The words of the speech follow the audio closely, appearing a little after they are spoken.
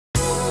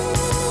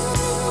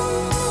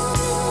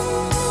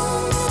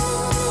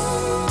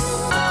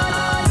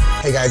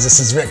Hey guys, this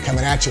is Rick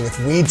coming at you with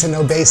Weed to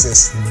No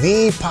Basis,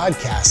 the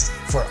podcast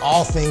for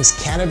all things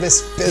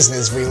cannabis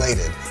business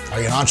related. Are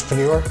you an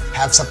entrepreneur?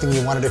 Have something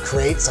you wanted to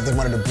create, something you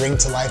wanted to bring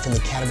to life in the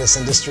cannabis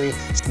industry?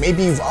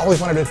 Maybe you've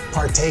always wanted to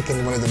partake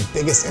in one of the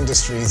biggest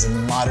industries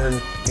in modern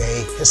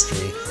day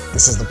history.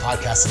 This is the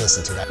podcast to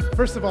listen to that.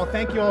 First of all,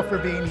 thank you all for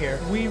being here.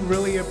 We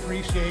really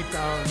appreciate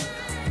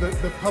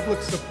the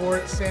public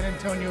support, San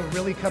Antonio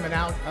really coming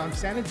out.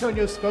 San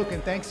Antonio's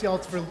spoken. Thanks y'all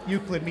for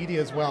Euclid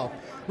Media as well.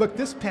 Look,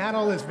 this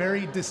panel is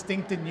very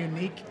distinct and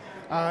unique.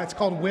 It's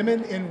called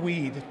Women in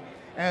Weed.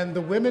 And the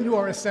women who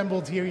are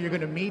assembled here, you're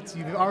going to meet.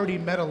 You've already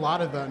met a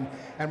lot of them.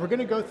 And we're going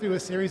to go through a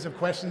series of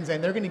questions,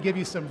 and they're going to give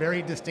you some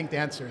very distinct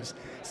answers.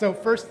 So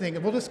first thing,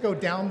 we'll just go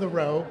down the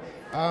row.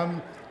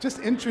 Just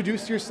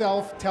introduce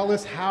yourself. Tell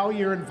us how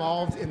you're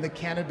involved in the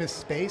cannabis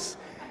space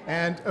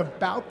and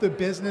about the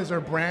business or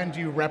brand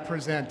you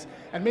represent.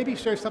 And maybe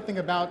share something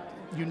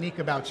unique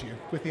about you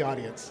with the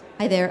audience.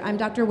 Hi there, I'm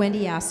Dr.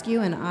 Wendy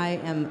Askew, and I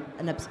am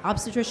an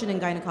obstetrician and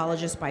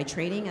gynecologist by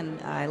training,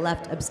 and I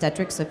left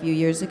obstetrics a few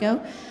years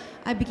ago.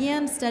 I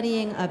began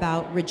studying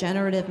about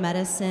regenerative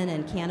medicine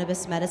and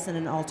cannabis medicine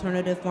and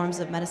alternative forms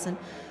of medicine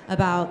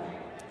about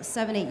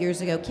 7-8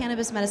 years ago.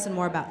 Cannabis medicine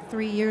more about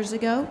 3 years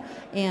ago.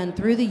 And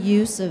through the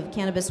use of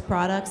cannabis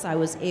products, I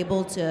was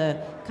able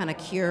to kind of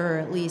cure, or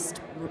at least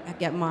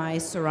get my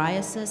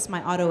psoriasis, my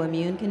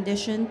autoimmune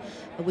condition,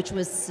 which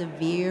was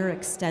severe,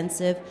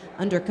 extensive,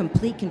 under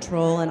complete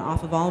control and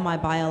off of all my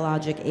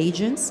biologic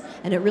agents.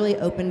 And it really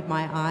opened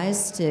my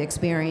eyes to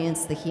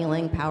experience the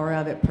healing power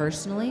of it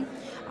personally.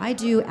 I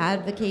do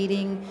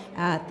advocating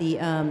at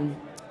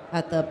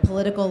the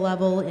political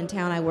level in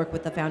town. I work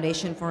with the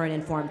Foundation for an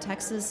Informed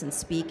Texas and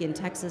speak in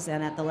Texas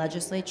and at the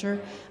legislature.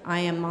 I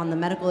am on the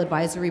medical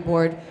advisory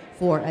board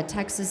for a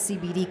Texas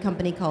CBD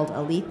company called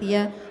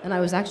Alethea, and I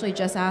was actually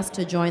just asked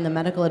to join the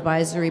medical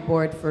advisory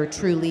board for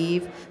True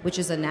Leave, which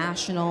is a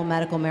national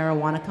medical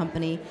marijuana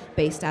company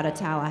based out of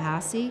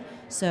Tallahassee.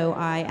 So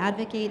I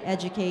advocate,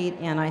 educate,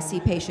 and I see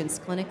patients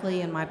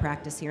clinically in my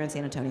practice here in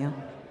San Antonio.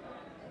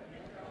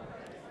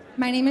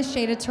 My name is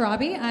Shayda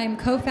Torabi. I'm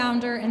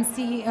co-founder and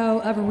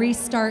CEO of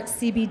Restart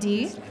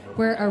CBD.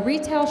 We're a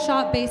retail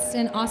shop based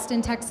in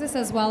Austin, Texas,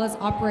 as well as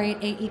operate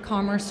a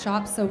e-commerce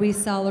shop, so we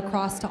sell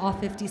across to all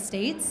 50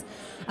 states.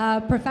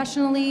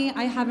 Professionally,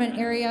 I have an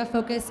area of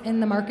focus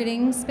in the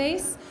marketing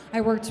space.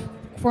 I worked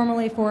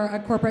formerly for a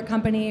corporate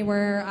company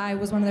where I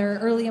was one of their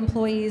early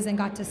employees and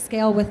got to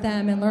scale with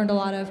them and learned a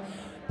lot of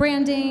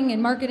branding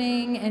and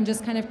marketing and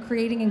just kind of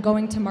creating and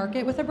going to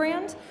market with a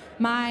brand.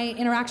 My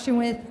interaction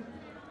with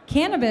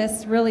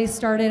cannabis really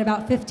started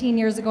about 15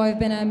 years ago. I've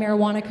been a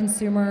marijuana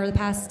consumer the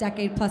past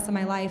decade plus of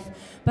my life,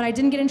 but I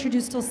didn't get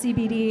introduced to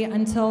CBD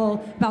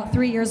until about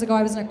 3 years ago.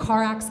 I was in a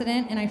car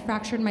accident and I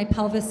fractured my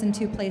pelvis in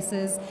 2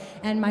 places,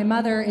 and my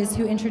mother is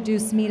who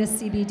introduced me to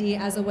CBD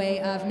as a way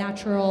of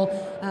natural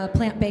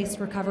plant-based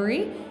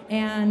recovery,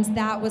 and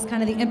that was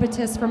kind of the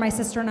impetus for my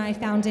sister and I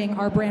founding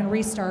our brand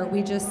Restart.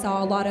 We just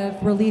saw a lot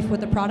of relief with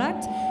the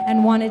product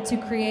and wanted to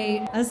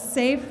create a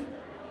safe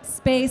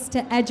space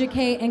to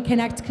educate and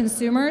connect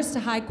consumers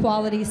to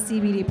high-quality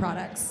CBD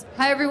products.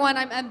 Hi everyone,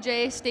 I'm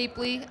MJ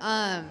Stapley.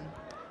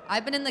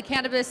 I've been in the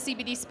cannabis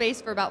CBD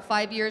space for about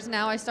 5 years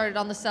now. I started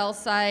on the sales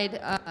side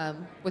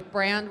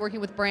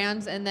working with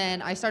brands, and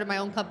then I started my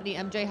own company,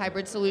 MJ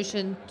Hybrid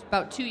Solution,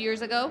 about 2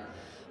 years ago.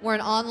 We're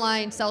an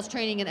online sales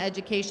training and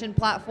education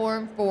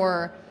platform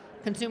for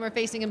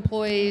consumer-facing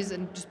employees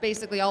and just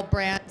basically all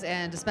brands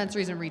and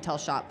dispensaries and retail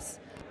shops.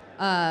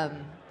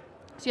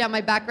 So yeah,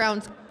 my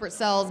background's corporate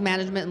sales,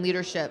 management, and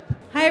leadership.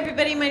 Hi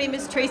everybody, my name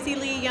is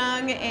Tracilia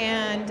Young,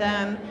 and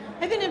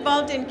I've been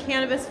involved in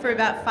cannabis for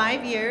about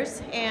 5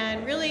 years,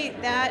 and really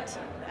that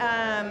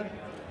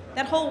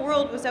whole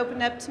world was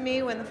opened up to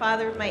me when the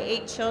father of my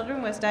 8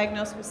 children was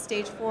diagnosed with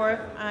stage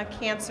 4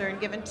 cancer and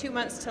given 2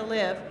 months to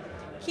live.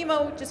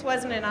 Chemo just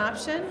wasn't an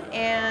option,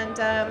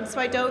 and so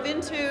I dove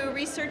into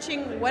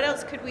researching what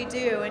else could we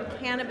do, and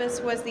cannabis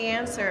was the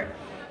answer.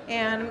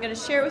 And I'm going to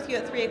share with you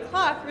at 3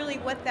 o'clock really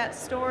what that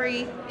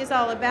story is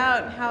all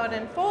about and how it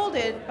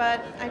unfolded,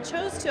 but I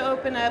chose to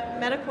open up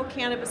medical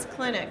cannabis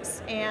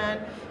clinics,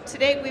 and to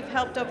date we've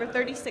helped over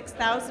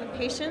 36,000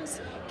 patients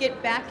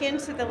get back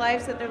into the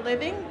lives that they're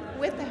living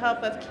with the help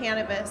of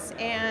cannabis.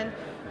 And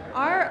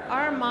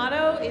our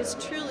motto is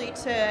truly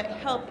to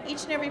help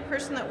each and every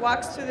person that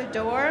walks through the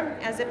door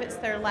as if it's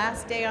their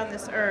last day on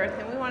this earth,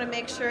 and we want to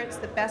make sure it's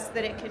the best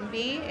that it can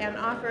be and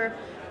offer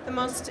the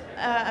most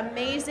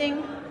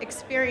amazing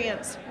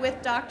experience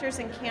with doctors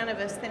and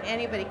cannabis than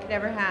anybody could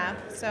ever have.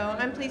 So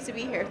I'm pleased to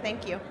be here.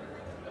 Thank you.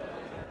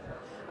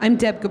 I'm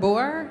Deb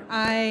Gabor.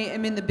 I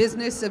am in the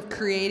business of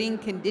creating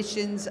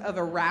conditions of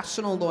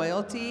irrational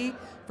loyalty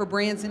for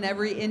brands in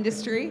every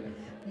industry.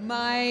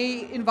 My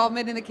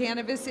involvement in the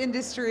cannabis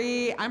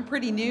industry, I'm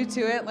pretty new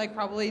to it, like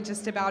probably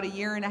just about 1.5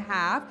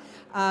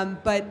 years,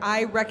 but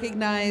I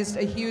recognized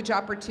a huge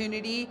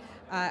opportunity.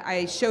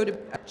 I showed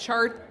a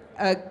chart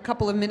a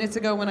couple of minutes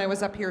ago when I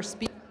was up here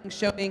speaking,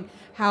 showing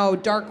how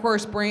dark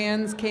horse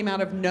brands came out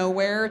of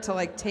nowhere to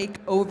like take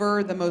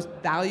over the most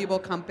valuable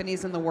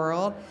companies in the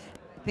world.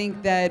 I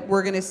think that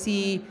we're going to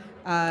see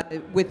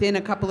within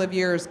a couple of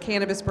years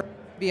cannabis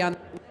be on the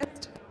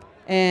list,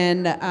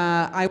 and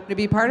I want to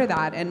be part of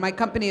that. And my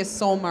company is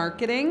Soul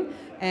Marketing,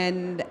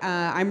 and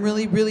I'm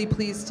really, really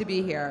pleased to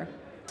be here.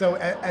 So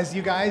as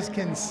you guys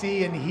can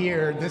see and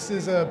hear, this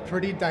is a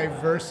pretty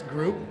diverse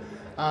group,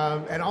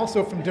 and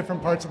also from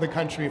different parts of the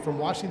country, from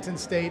Washington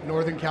State,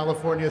 Northern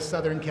California,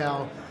 Southern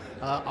Cal,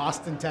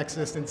 Austin,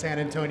 Texas, and San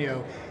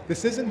Antonio.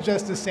 This isn't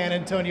just a San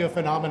Antonio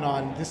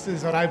phenomenon. This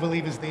is what I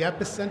believe is the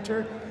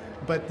epicenter,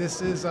 but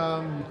this is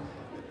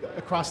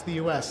across the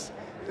U.S.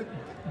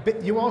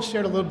 But you all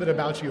shared a little bit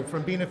about you,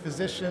 from being a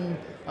physician,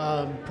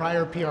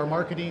 prior PR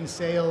marketing,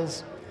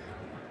 sales,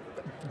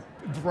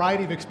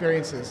 variety of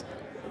experiences.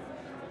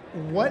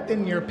 What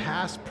in your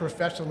past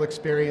professional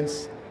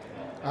experience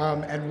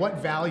and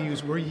what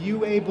values were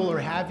you able or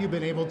have you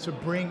been able to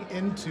bring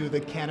into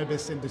the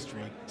cannabis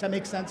industry? Does that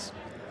make sense?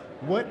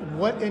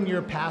 What in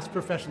your past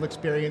professional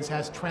experience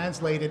has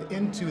translated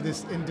into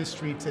this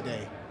industry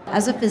today?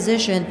 As a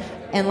physician,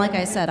 and like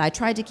I said, I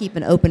tried to keep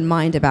an open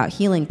mind about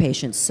healing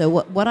patients. So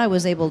what I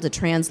was able to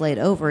translate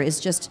over is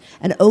just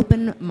an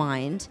open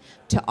mind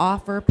to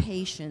offer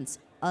patients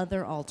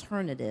other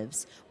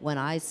alternatives when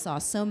I saw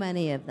so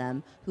many of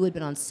them who had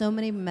been on so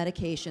many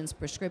medications,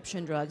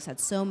 prescription drugs, had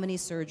so many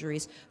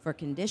surgeries for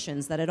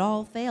conditions that it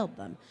all failed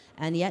them.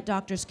 And yet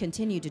doctors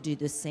continue to do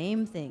the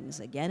same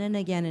things again and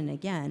again and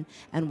again,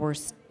 and were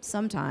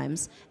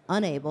sometimes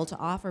unable to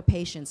offer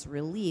patients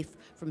relief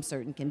from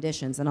certain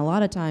conditions. And a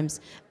lot of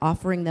times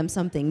offering them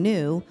something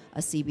new, a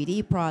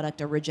CBD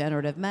product, a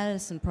regenerative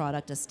medicine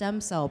product, a stem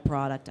cell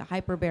product, a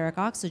hyperbaric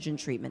oxygen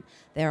treatment,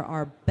 there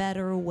are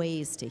better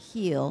ways to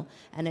heal,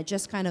 and it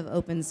just kind of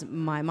opens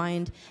my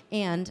mind,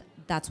 and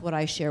that's what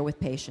I share with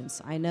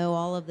patients. I know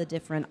all of the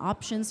different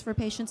options for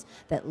patients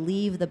that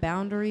leave the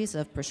boundaries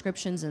of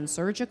prescriptions and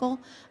surgical.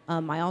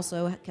 I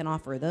also can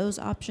offer those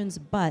options,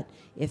 but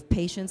if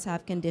patients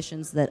have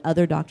conditions that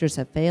other doctors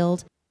have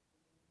failed,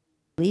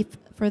 relief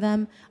for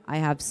them, I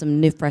have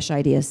some new, fresh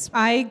ideas.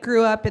 I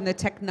grew up in the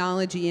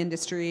technology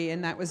industry,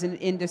 and that was an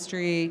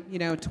industry,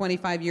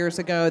 25 years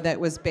ago that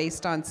was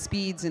based on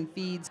speeds and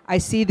feeds. I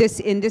see this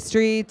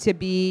industry to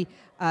be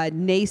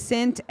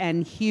nascent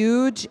and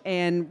huge,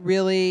 and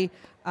really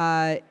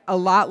a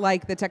lot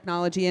like the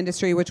technology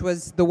industry, which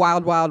was the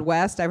Wild Wild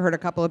West. I've heard a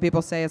couple of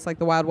people say it's like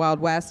the Wild Wild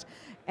West.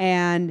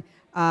 And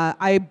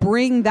I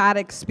bring that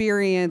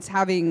experience,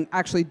 having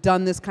actually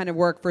done this kind of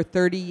work for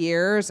 30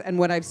 years and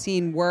what I've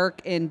seen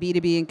work in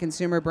B2B and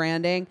consumer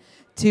branding,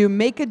 to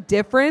make a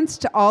difference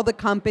to all the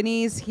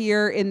companies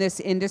here in this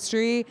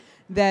industry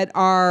that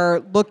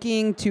are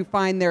looking to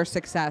find their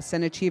success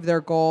and achieve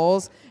their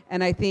goals.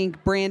 And I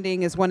think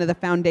branding is one of the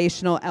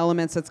foundational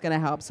elements that's going to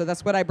help. So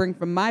that's what I bring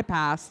from my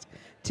past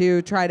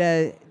to try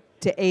to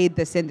aid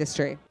this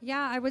industry.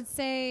 Yeah, I would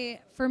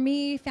say for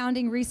me,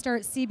 founding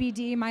Restart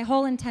CBD, my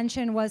whole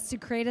intention was to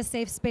create a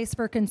safe space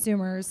for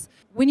consumers.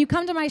 When you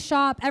come to my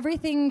shop,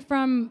 everything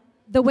from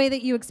the way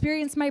that you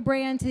experience my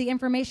brand to the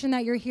information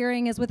that you're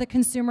hearing is with a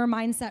consumer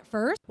mindset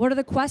first. What are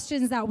the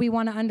questions that we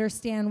want to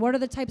understand? What are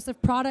the types of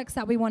products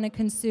that we want to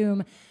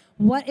consume?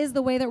 What is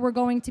the way that we're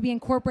going to be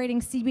incorporating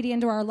CBD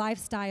into our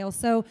lifestyle?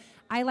 So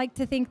I like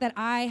to think that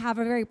I have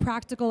a very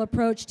practical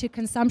approach to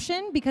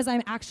consumption because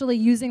I'm actually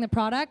using the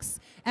products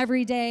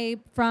every day,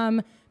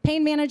 from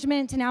pain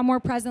management to now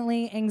more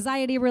presently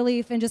anxiety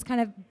relief, and just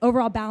kind of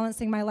overall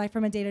balancing my life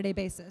from a day-to-day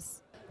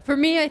basis. For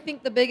me, I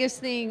think the biggest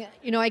thing,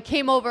 I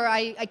came over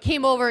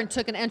and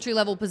took an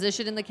entry-level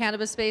position in the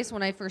cannabis space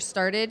when I first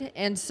started.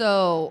 And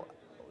so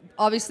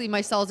obviously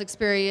my sales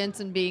experience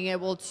and being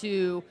able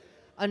to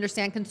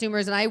understand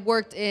consumers, and I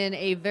worked in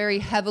a very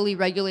heavily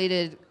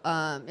regulated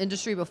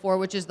industry before,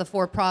 which is the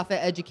for-profit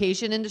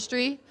education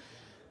industry.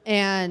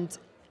 And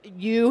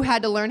you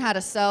had to learn how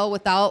to sell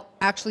without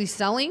actually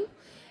selling.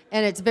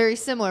 And it's very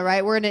similar,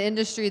 right? We're in an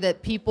industry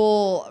that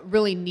people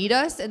really need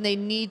us, and they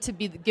need to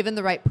be given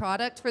the right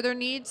product for their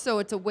needs. So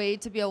it's a way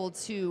to be able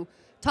to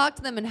talk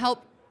to them and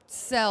help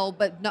sell,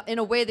 but not in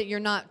a way that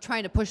you're not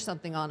trying to push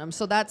something on them.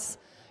 So that's,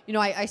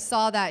 I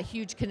saw that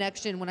huge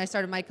connection when I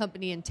started my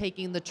company and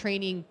taking the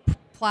training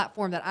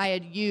platform that I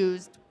had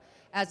used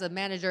as a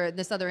manager in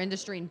this other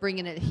industry and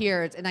bringing it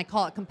here. And I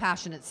call it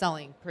compassionate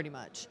selling, pretty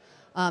much,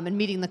 and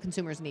meeting the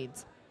consumer's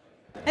needs.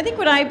 I think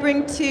what I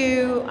bring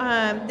to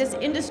this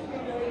industry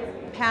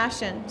is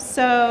passion.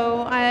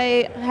 So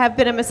I have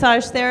been a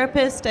massage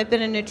therapist, I've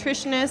been a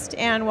nutritionist,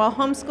 and while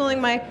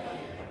homeschooling my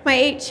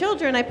 8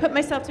 children, I put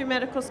myself through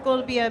medical school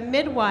to be a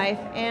midwife,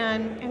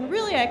 and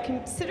really I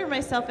consider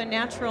myself a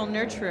natural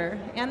nurturer.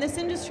 And this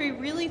industry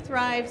really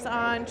thrives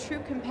on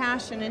true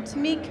compassion, and to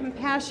me,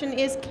 compassion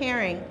is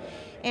caring.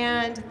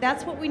 And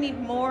that's what we need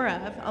more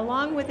of,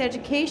 along with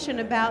education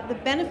about the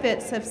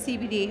benefits of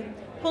CBD,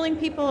 pulling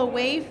people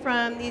away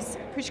from these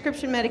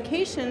prescription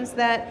medications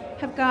that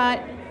have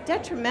got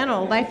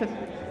detrimental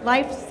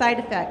life side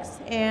effects.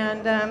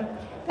 And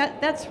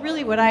that's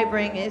really what I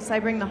bring, is I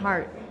bring the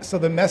heart. So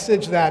the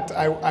message that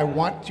I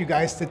want you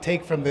guys to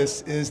take from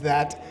this is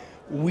that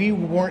we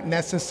weren't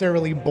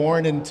necessarily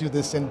born into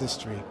this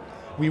industry.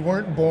 We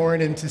weren't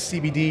born into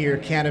CBD or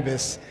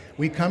cannabis.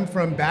 We come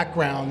from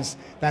backgrounds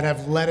that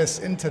have led us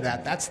into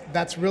that.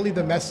 That's really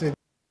the message.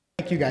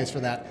 Thank you guys for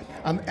that.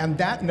 On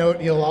that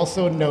note, you'll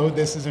also know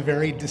this is a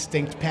very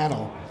distinct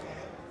panel.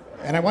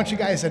 And I want you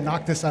guys to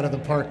knock this out of the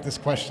park, this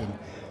question.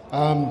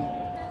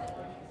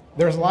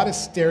 There's a lot of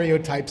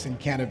stereotypes in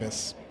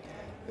cannabis,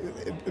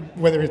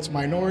 whether it's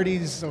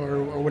minorities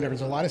or whatever.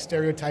 There's a lot of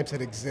stereotypes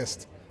that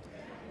exist.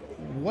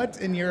 What,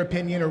 in your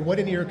opinion, or what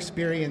in your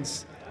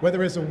experience,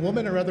 whether as a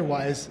woman or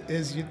otherwise,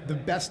 is the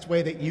best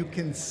way that you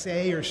can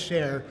say or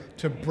share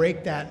to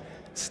break that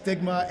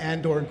stigma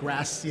and or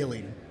glass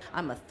ceiling?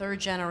 I'm a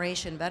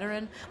third-generation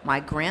veteran. My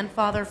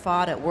grandfather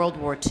fought at World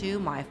War II.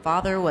 My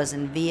father was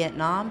in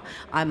Vietnam.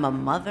 I'm a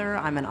mother.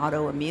 I'm an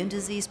autoimmune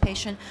disease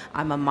patient.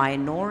 I'm a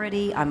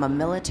minority. I'm a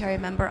military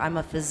member. I'm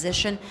a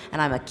physician, and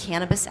I'm a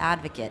cannabis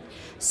advocate.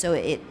 So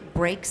it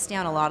breaks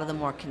down a lot of the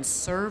more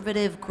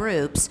conservative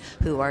groups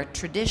who are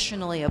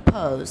traditionally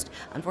opposed.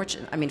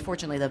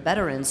 Fortunately, the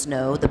veterans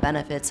know the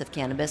benefits of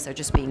cannabis. They're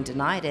just being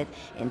denied it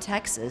in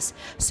Texas.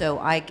 So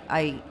I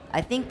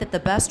think that the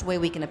best way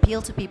we can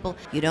appeal to people,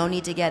 you don't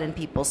need to get in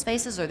people's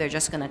faces or they're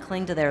just going to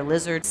cling to their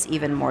lizards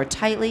even more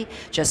tightly.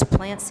 Just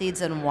plant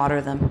seeds and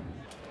water them.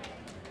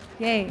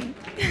 Yay.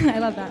 I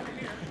love that.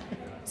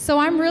 So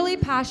I'm really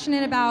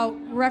passionate about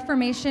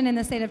reformation in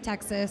the state of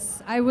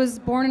Texas. I was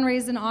born and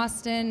raised in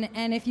Austin,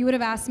 and if you would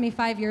have asked me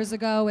 5 years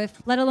ago,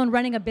 let alone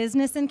running a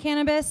business in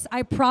cannabis,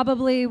 I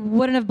probably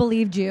wouldn't have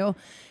believed you.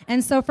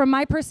 And so from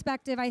my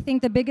perspective, I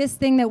think the biggest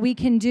thing that we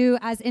can do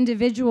as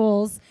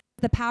individuals,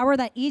 the power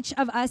that each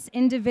of us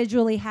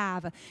individually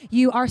have.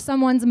 You are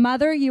someone's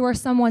mother, you are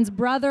someone's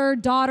brother,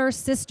 daughter,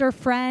 sister,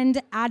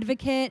 friend,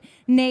 advocate,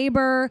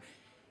 neighbor.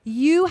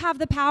 You have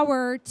the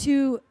power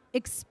to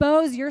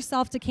expose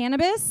yourself to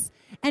cannabis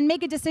and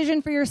make a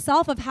decision for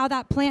yourself of how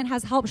that plant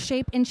has helped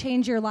shape and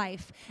change your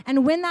life.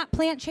 And when that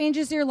plant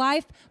changes your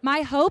life,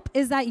 my hope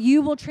is that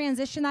you will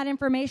transition that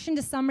information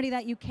to somebody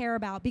that you care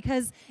about,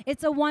 because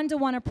it's a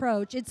one-to-one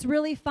approach. It's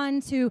really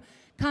fun to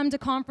come to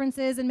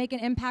conferences and make an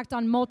impact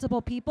on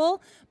multiple people,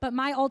 but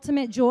my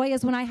ultimate joy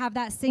is when I have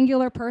that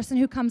singular person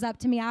who comes up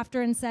to me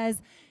after and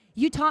says,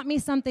 "You taught me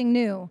something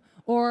new,"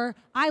 or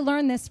 "I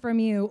learned this from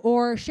you,"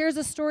 or shares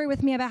a story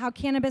with me about how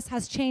cannabis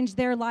has changed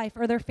their life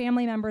or their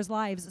family members'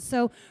 lives.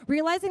 So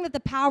realizing that the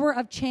power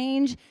of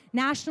change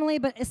nationally,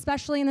 but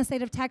especially in the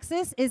state of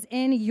Texas, is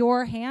in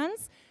your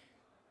hands.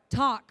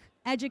 Talk,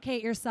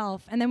 educate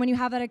yourself, and then when you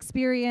have that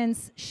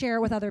experience, share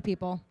it with other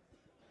people.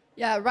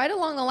 Yeah, right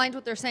along the lines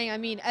what they're saying. I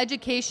mean,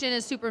 education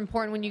is super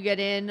important when you get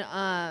in.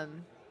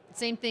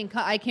 Same thing,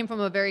 I came from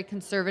a very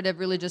conservative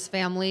religious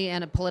family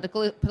and a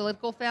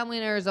political family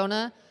in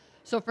Arizona.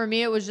 So for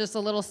me, it was just a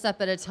little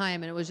step at a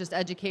time, and it was just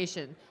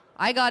education.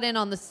 I got in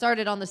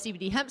started on the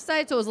CBD hemp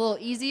side, so it was a little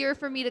easier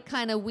for me to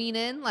kind of wean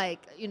in, like,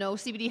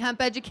 CBD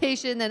hemp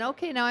education, then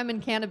okay, now I'm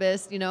in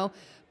cannabis,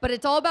 But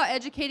it's all about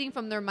educating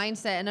from their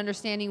mindset and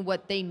understanding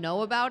what they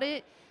know about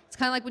it. It's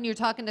kind of like when you're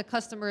talking to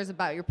customers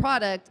about your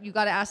product, you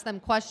got to ask them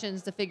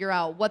questions to figure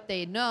out what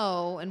they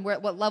know and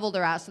what level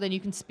they're at, so then you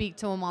can speak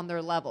to them on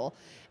their level.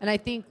 And I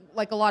think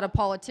like a lot of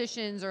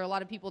politicians or a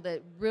lot of people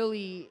that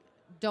really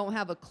don't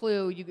have a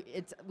clue,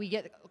 we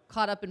get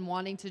caught up in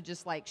wanting to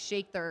just like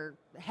shake their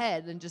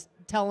head and just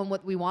tell them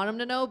what we want them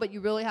to know, but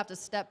you really have to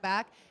step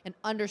back and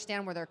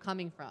understand where they're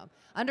coming from.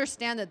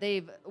 Understand that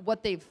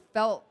what they've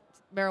felt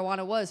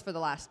marijuana was for the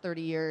last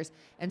 30 years,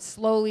 and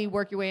slowly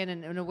work your way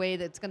in a way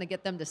that's going to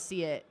get them to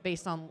see it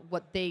based on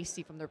what they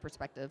see from their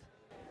perspective.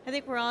 I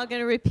think we're all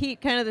going to repeat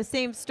kind of the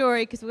same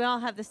story because we all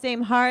have the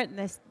same heart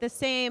and the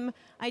same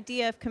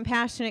idea of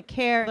compassionate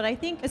care. But I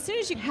think as soon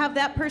as you have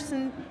that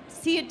person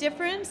see a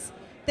difference,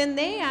 then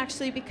they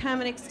actually become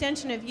an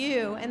extension of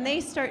you, and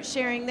they start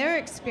sharing their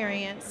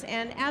experience.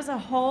 And as a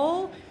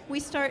whole,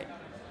 we start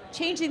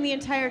changing the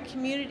entire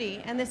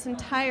community, and this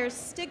entire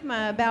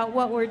stigma about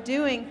what we're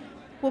doing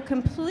will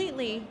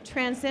completely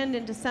transcend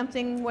into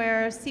something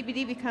where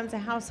CBD becomes a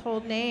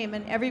household name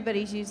and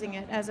everybody's using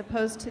it, as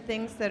opposed to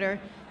things that are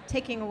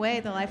taking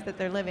away the life that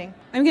they're living.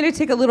 I'm going to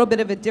take a little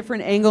bit of a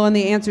different angle on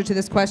the answer to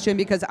this question,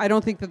 because I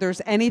don't think that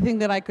there's anything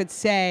that I could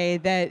say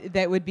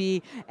that would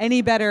be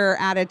any better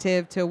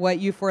additive to what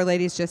you four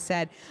ladies just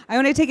said. I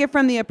want to take it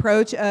from the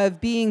approach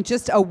of being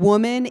just a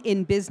woman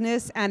in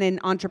business and in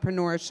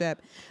entrepreneurship.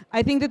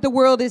 I think that the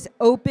world is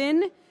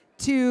open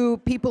to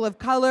people of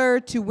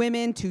color, to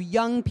women, to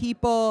young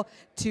people,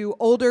 to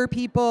older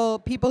people,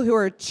 people who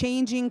are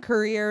changing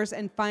careers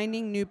and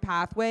finding new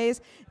pathways.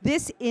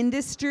 This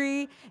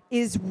industry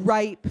is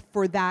ripe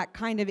for that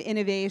kind of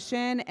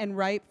innovation and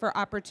ripe for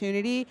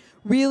opportunity,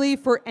 really,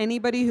 for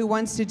anybody who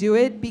wants to do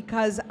it,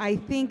 because I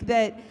think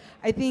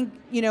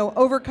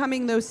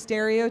overcoming those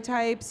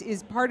stereotypes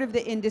is part of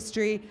the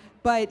industry.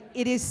 But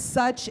it is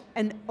such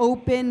an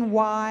open,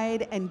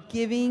 wide, and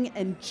giving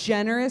and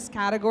generous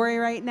category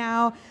right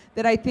now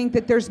that I think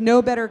that there's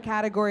no better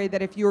category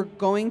that if you're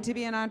going to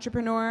be an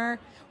entrepreneur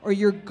or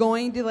you're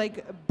going to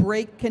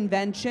break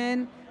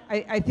convention,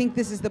 I think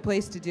this is the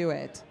place to do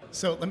it.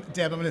 So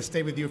Deb, I'm going to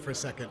stay with you for a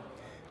second.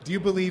 Do you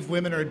believe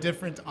women are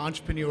different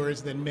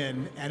entrepreneurs than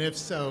men? And if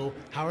so,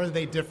 how are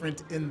they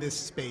different in this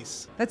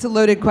space? That's a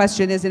loaded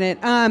question, isn't it?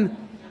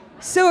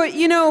 So,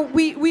 you know,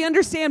 we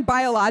understand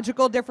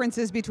biological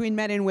differences between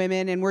men and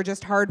women, and we're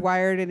just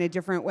hardwired in a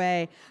different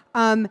way.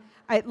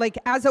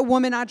 As a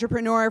woman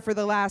entrepreneur for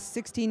the last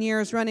 16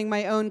 years running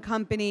my own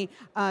company,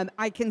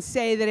 I can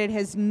say that it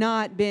has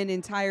not been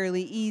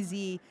entirely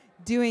easy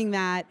doing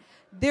that.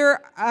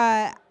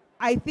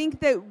 I think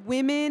that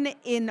women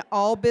in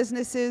all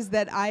businesses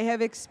that I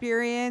have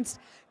experienced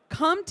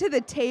come to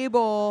the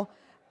table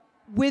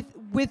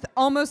with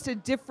almost a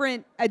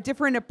different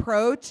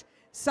approach,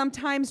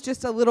 sometimes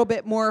just a little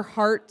bit more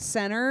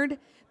heart-centered.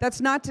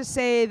 That's not to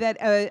say that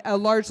a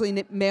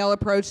largely male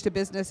approach to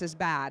business is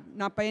bad,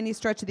 not by any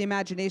stretch of the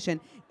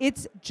imagination.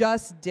 It's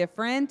just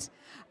different.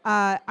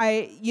 All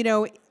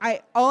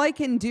I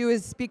can do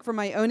is speak from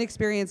my own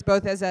experience,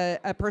 both as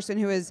a person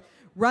who has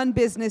run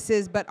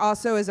businesses, but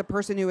also as a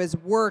person who has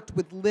worked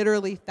with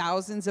literally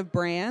thousands of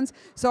brands.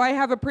 So I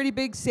have a pretty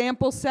big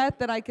sample set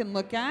that I can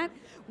look at.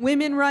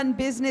 Women-run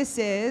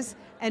businesses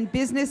and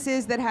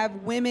businesses that have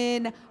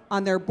women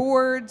on their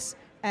boards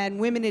and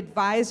women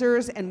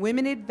advisors and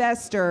women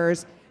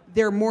investors,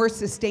 they're more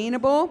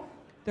sustainable,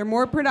 they're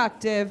more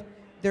productive,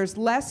 there's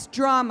less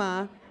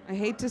drama, I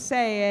hate to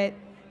say it,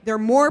 they're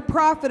more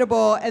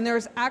profitable, and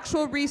there's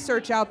actual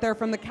research out there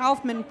from the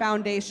Kaufman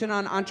Foundation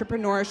on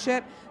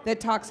entrepreneurship that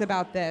talks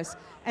about this.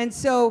 And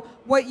so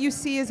what you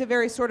see is a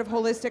very sort of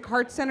holistic,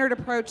 heart-centered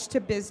approach to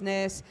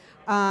business.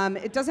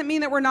 It doesn't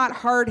mean that we're not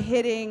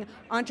hard-hitting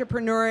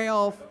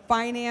entrepreneurial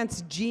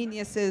finance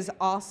geniuses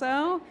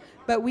also,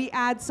 but we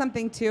add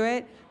something to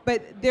it.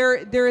 But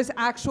there is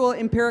actual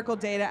empirical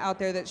data out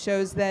there that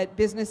shows that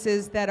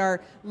businesses that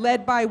are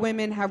led by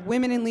women, have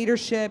women in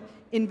leadership,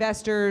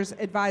 investors,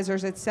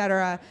 advisors, et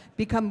cetera,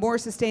 become more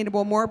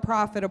sustainable, more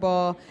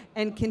profitable,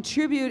 and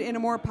contribute in a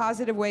more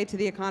positive way to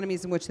the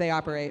economies in which they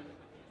operate.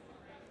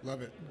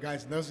 Love it.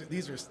 Guys,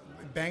 these are,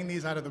 bang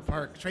these out of the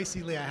park.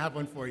 Tracilia, I have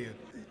one for you.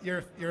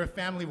 You're a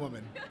family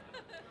woman.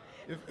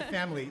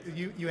 Family,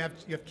 you have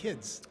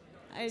kids.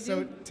 I do.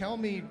 So tell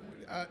me,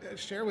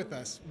 share with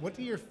us, what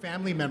do your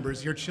family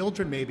members, your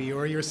children maybe,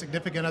 or your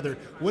significant other,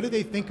 what do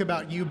they think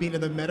about you being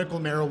in the medical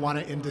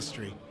marijuana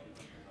industry?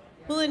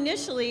 Well,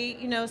 initially,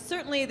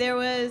 certainly there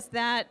was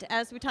that,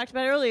 as we talked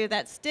about earlier,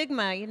 that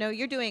stigma,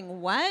 you're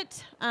doing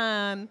what?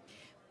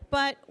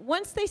 But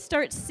once they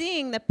start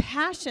seeing the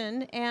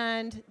passion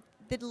and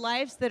the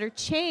lives that are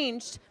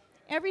changed,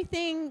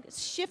 everything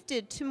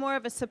shifted to more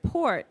of a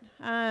support.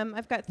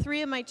 I've got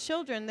 3 of my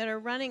children that are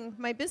running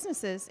my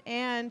businesses,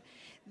 and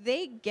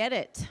they get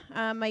it.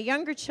 My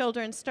younger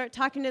children start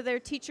talking to their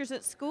teachers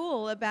at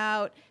school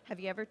about, have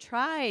you ever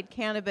tried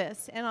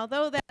cannabis? And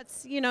although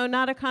that's,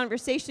 not a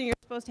conversation you're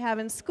supposed to have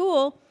in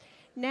school,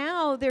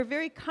 now they're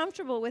very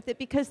comfortable with it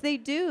because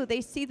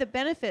they see the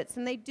benefits,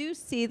 and they do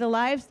see the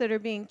lives that are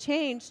being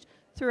changed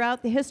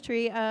throughout the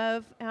history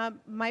of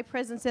my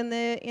presence in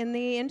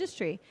the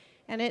industry.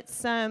 And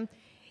it's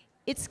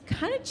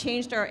kind of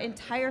changed our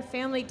entire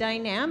family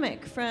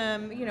dynamic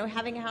from,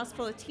 having a house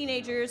full of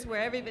teenagers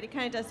where everybody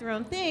kind of does their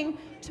own thing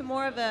to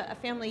more of a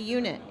family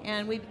unit,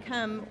 and we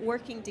become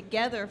working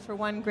together for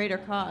one greater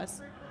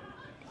cause.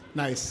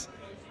 Nice.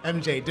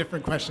 MJ,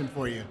 different question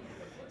for you.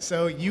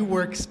 So you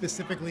work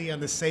specifically on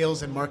the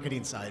sales and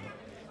marketing side.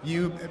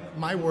 You,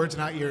 my words,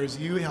 not yours,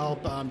 you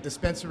help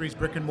dispensaries,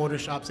 brick and mortar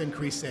shops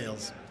increase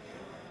sales.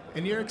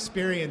 In your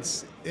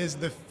experience, is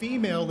the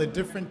female a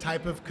different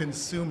type of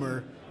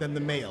consumer than the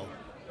male?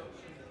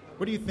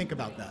 What do you think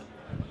about that?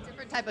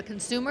 Different type of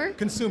consumer?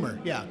 Consumer,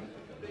 yeah.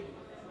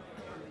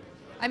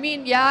 I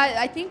mean, yeah,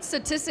 I think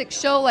statistics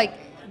show like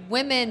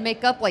women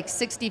make up like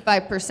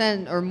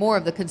 65% or more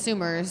of the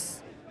consumers.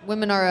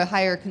 Women are a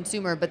higher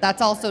consumer, but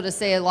that's also to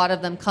say a lot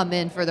of them come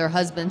in for their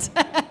husbands.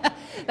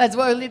 That's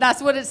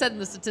what it said in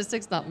the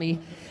statistics, not me.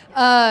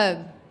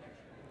 I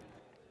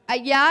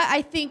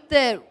think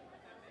that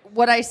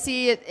what I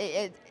see,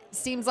 it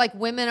seems like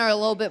women are a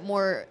little bit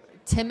more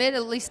timid,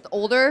 at least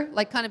older,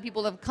 like kind of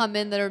people that have come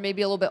in that are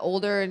maybe a little bit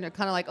older and they're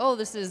kind of like, oh,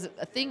 this is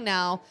a thing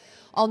now.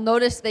 I'll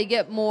notice they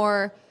get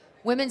more,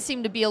 women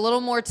seem to be a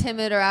little more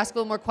timid or ask a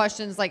little more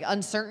questions, like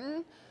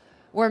uncertain,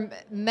 where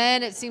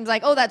men, it seems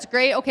like, oh, that's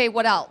great, okay,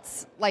 what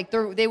else? Like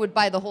they would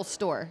buy the whole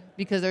store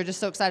because they're just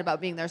so excited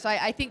about being there. So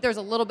I think there's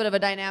a little bit of a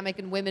dynamic,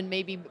 and women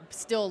maybe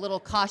still a little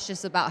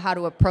cautious about how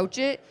to approach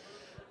it.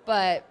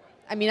 But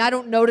I mean, I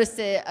don't notice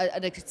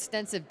an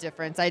extensive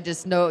difference. I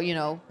just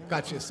know,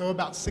 Gotcha. So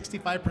about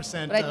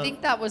 65%. But I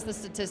think that was the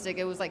statistic.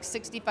 It was like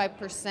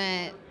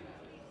 65%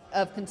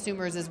 of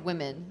consumers is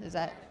women. Is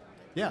that?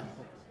 Yeah.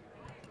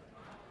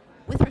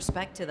 With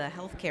respect to the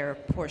healthcare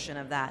portion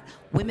of that,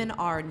 women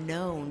are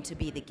known to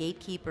be the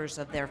gatekeepers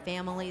of their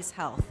family's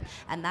health,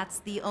 and that's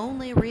the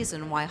only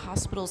reason why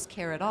hospitals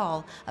care at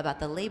all about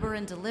the labor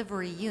and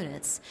delivery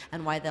units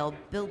and why they'll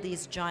build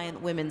these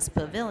giant women's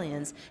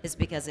pavilions is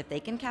because if they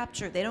can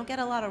capture, they don't get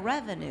a lot of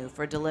revenue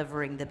for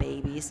delivering the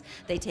babies,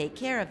 they take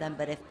care of them,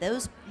 but if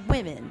those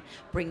women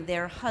bring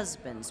their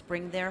husbands,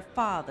 bring their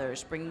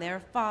fathers, bring their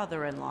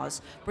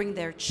father-in-laws, bring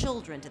their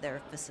children to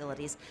their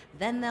facilities,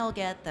 then they'll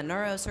get the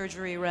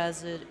neurosurgery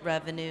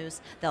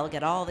revenues, they'll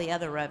get all the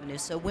other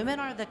revenues. So women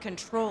are the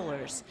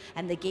controllers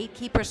and the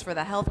gatekeepers for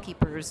the health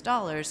keepers'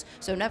 dollars,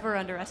 so never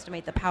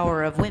underestimate the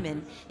power of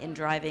women in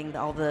driving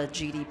all the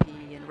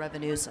GDP and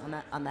revenues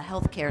on the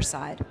healthcare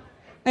side.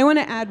 I want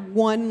to add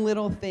one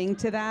little thing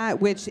to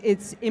that, which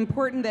it's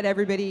important that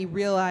everybody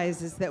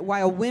realizes that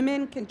while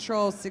women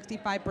control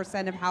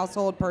 65% of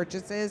household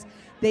purchases,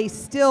 they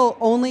still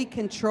only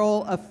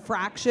control a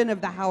fraction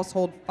of the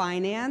household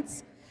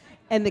finance.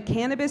 And the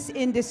cannabis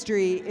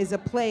industry is a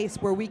place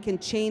where we can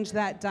change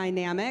that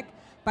dynamic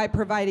by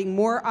providing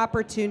more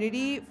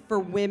opportunity for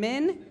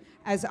women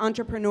as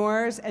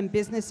entrepreneurs and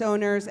business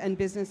owners and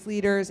business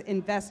leaders,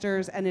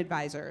 investors and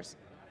advisors.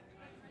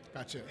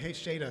 Gotcha. Hey,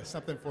 Shayda,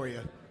 something for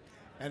you.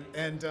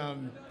 And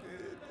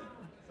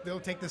they'll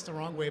take this the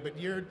wrong way, but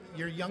you're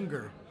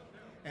younger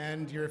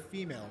and you're a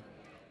female.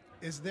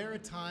 Is there a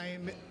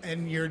time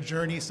in your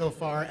journey so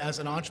far as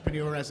an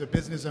entrepreneur, as a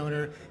business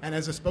owner, and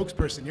as a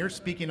spokesperson, you're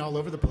speaking all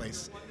over the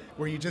place,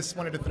 where you just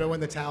wanted to throw in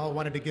the towel,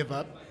 wanted to give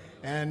up?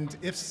 And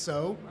if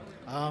so,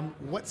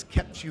 what's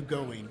kept you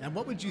going? And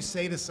what would you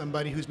say to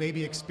somebody who's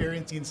maybe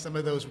experiencing some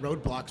of those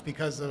roadblocks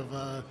because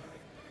of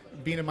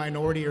being a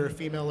minority or a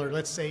female, or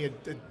let's say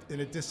in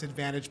a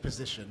disadvantaged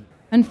position?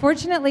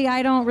 Unfortunately,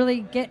 I don't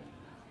really get,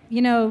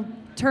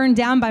 turned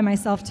down by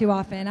myself too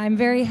often. I'm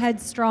very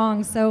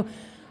headstrong, so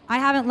I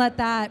haven't let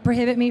that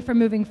prohibit me from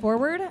moving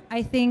forward.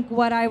 I think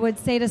what I would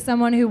say to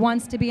someone who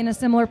wants to be in a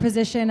similar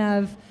position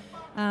of,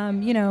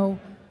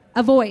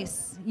 a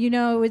voice,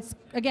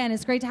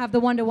 it's great to have the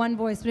one-to-one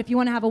voice, but if you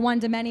want to have a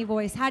one-to-many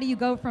voice, how do you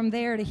go from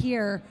there to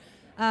here?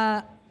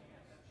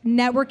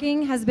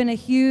 Networking has been a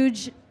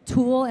huge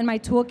tool in my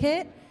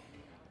toolkit.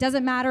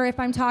 Doesn't matter if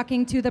I'm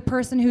talking to the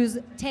person who's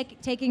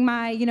taking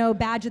my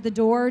badge at the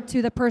door,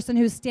 to the person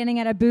who's standing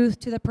at a booth,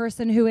 to the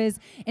person who is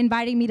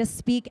inviting me to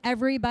speak.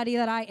 Everybody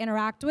that I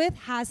interact with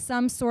has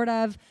some sort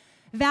of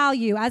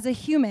value as a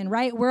human,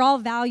 right? We're all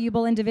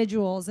valuable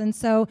individuals. And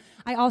so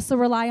I also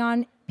rely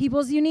on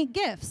people's unique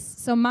gifts.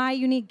 So my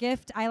unique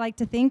gift, I like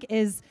to think,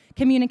 is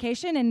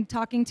communication and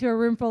talking to a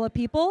room full of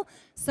people.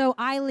 So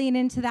I lean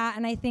into that,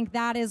 and I think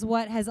that is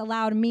what has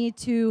allowed me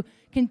to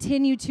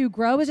continue to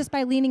grow, is just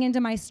by leaning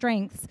into my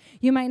strengths.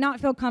 You might not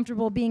feel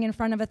comfortable being in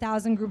front of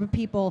 1,000 group of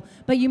people,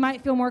 but you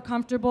might feel more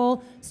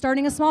comfortable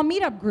starting a small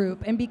meetup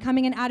group and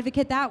becoming an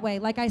advocate that way.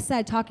 Like I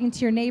said, talking to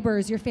your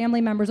neighbors, your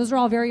family members, those are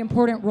all very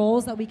important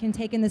roles that we can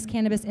take in this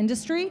cannabis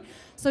industry.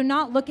 So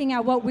not looking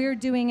at what we're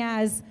doing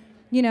as,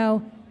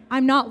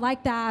 I'm not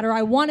like that, or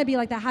I want to be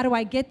like that, how do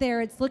I get there?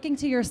 It's looking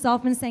to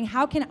yourself and saying,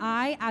 how can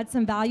I add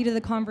some value to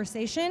the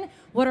conversation?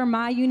 What are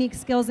my unique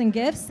skills and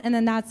gifts? And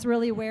then that's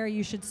really where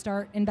you should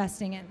start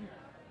investing in.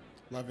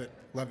 Love it,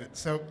 love it.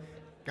 So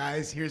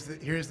guys, here's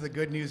the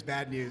good news,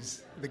 bad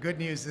news. The good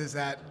news is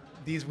that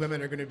these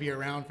women are going to be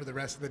around for the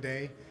rest of the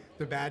day.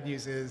 The bad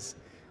news is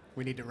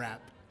we need to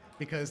wrap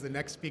because the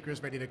next speaker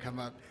is ready to come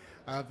up.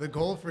 The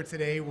goal for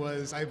today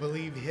was, I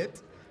believe,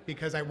 hit,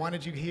 because I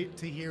wanted you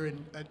to hear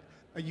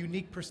a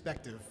unique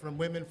perspective from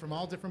women from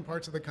all different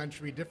parts of the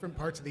country, different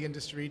parts of the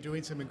industry,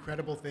 doing some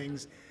incredible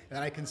things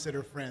that I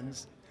consider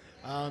friends.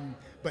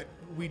 But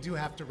we do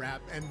have to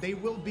wrap, and they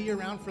will be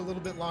around for a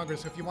little bit longer.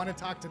 So if you want to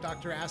talk to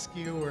Dr.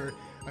 Askew or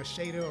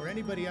Shayda or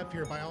anybody up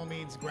here, by all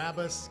means, grab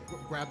us,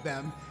 grab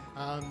them,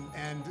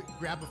 and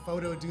grab a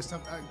photo, do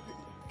some,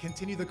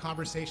 continue the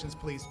conversations,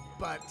 please.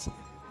 But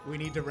we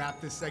need to wrap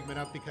this segment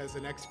up because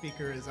the next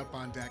speaker is up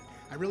on deck.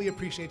 I really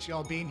appreciate you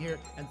all being here,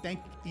 and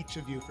thank each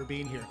of you for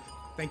being here.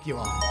 Thank you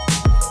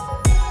all.